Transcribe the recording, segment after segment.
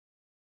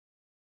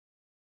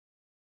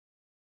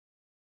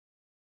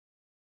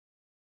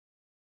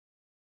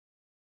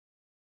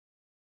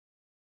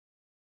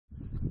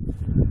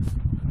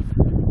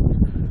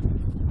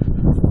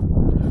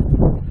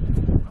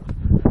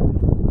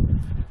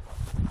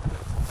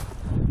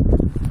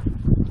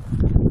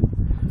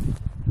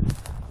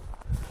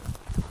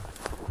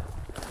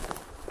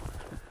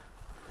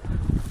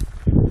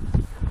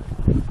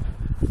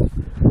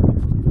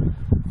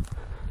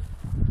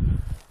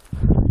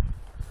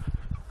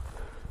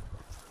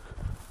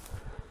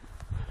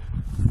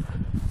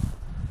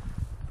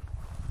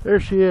There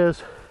she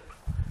is.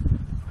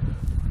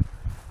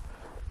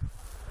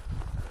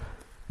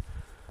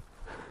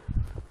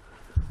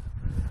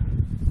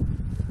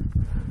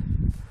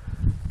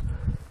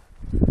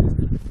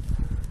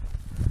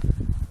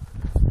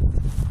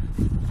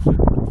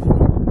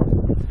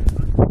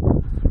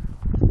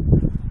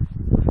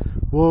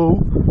 Whoa.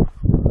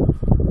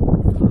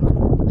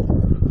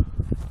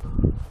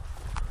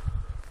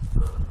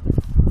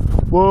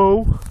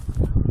 Whoa.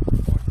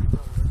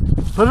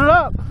 Put it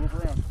up. Move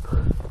around.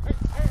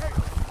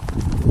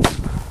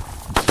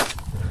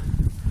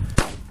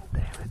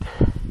 Damn it.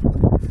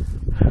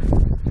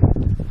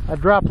 I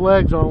dropped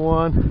legs on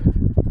one.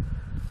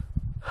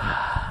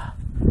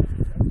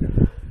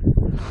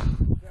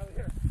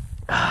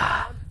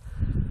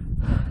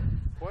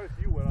 Quite a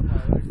few went up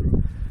my leg.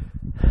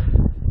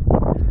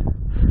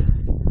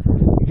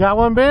 You got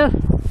one, Ben?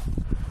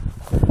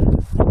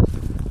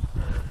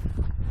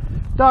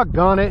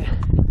 Doggone it.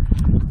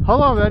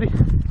 Hold on, buddy.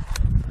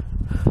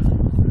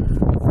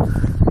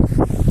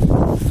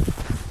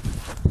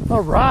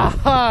 All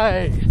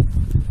right.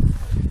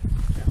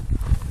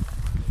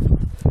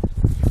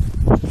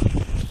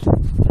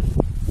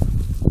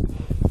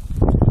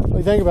 What do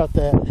you think about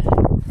that?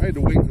 I had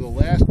to wait for the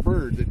last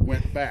bird that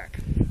went back.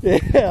 Yeah.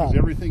 Because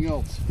everything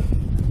else,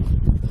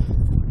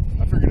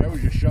 I figured I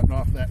was just shutting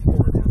off that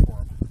corridor for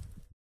him.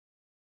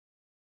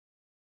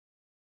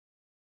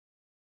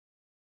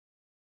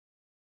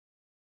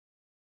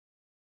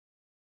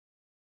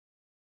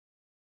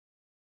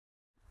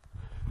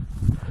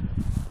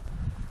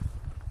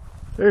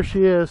 There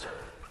she is.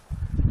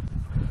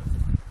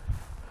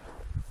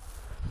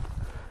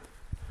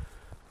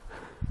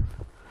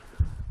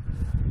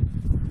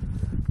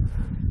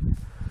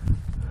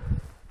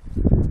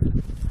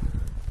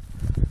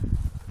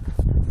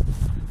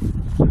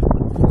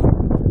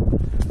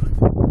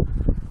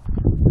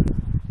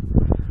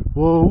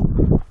 Whoa.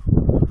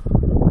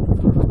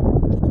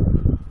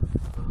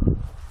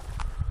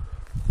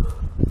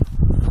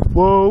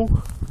 Whoa.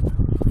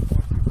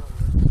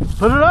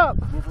 Put it up.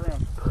 Move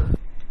around.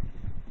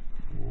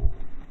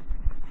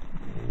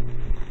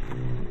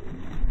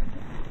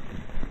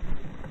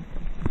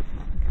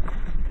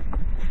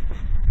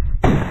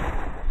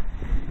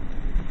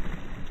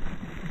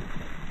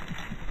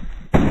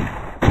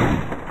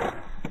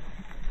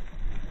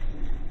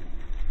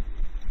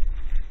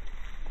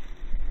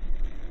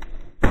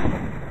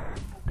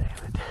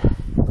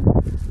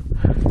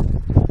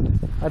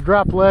 I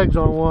dropped legs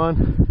on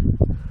one.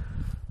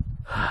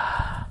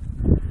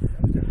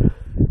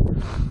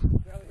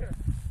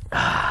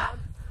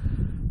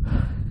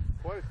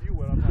 Quite a few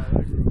went up my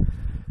leg.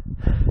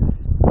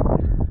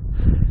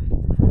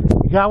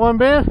 You got one,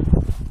 Ben?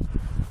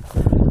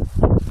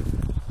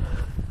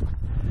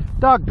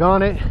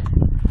 Doggone it.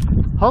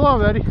 Hold on,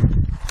 buddy.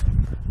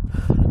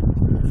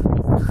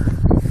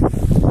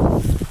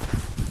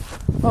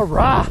 All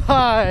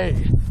right.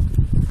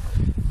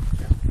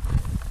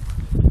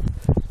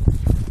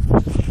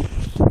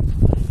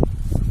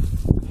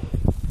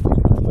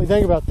 What do you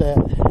think about that?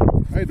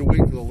 I had to wait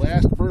for the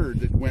last bird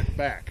that went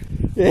back.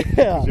 Yeah.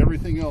 Because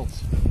everything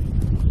else,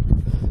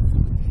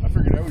 I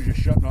figured I was just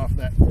shutting off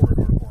that corridor.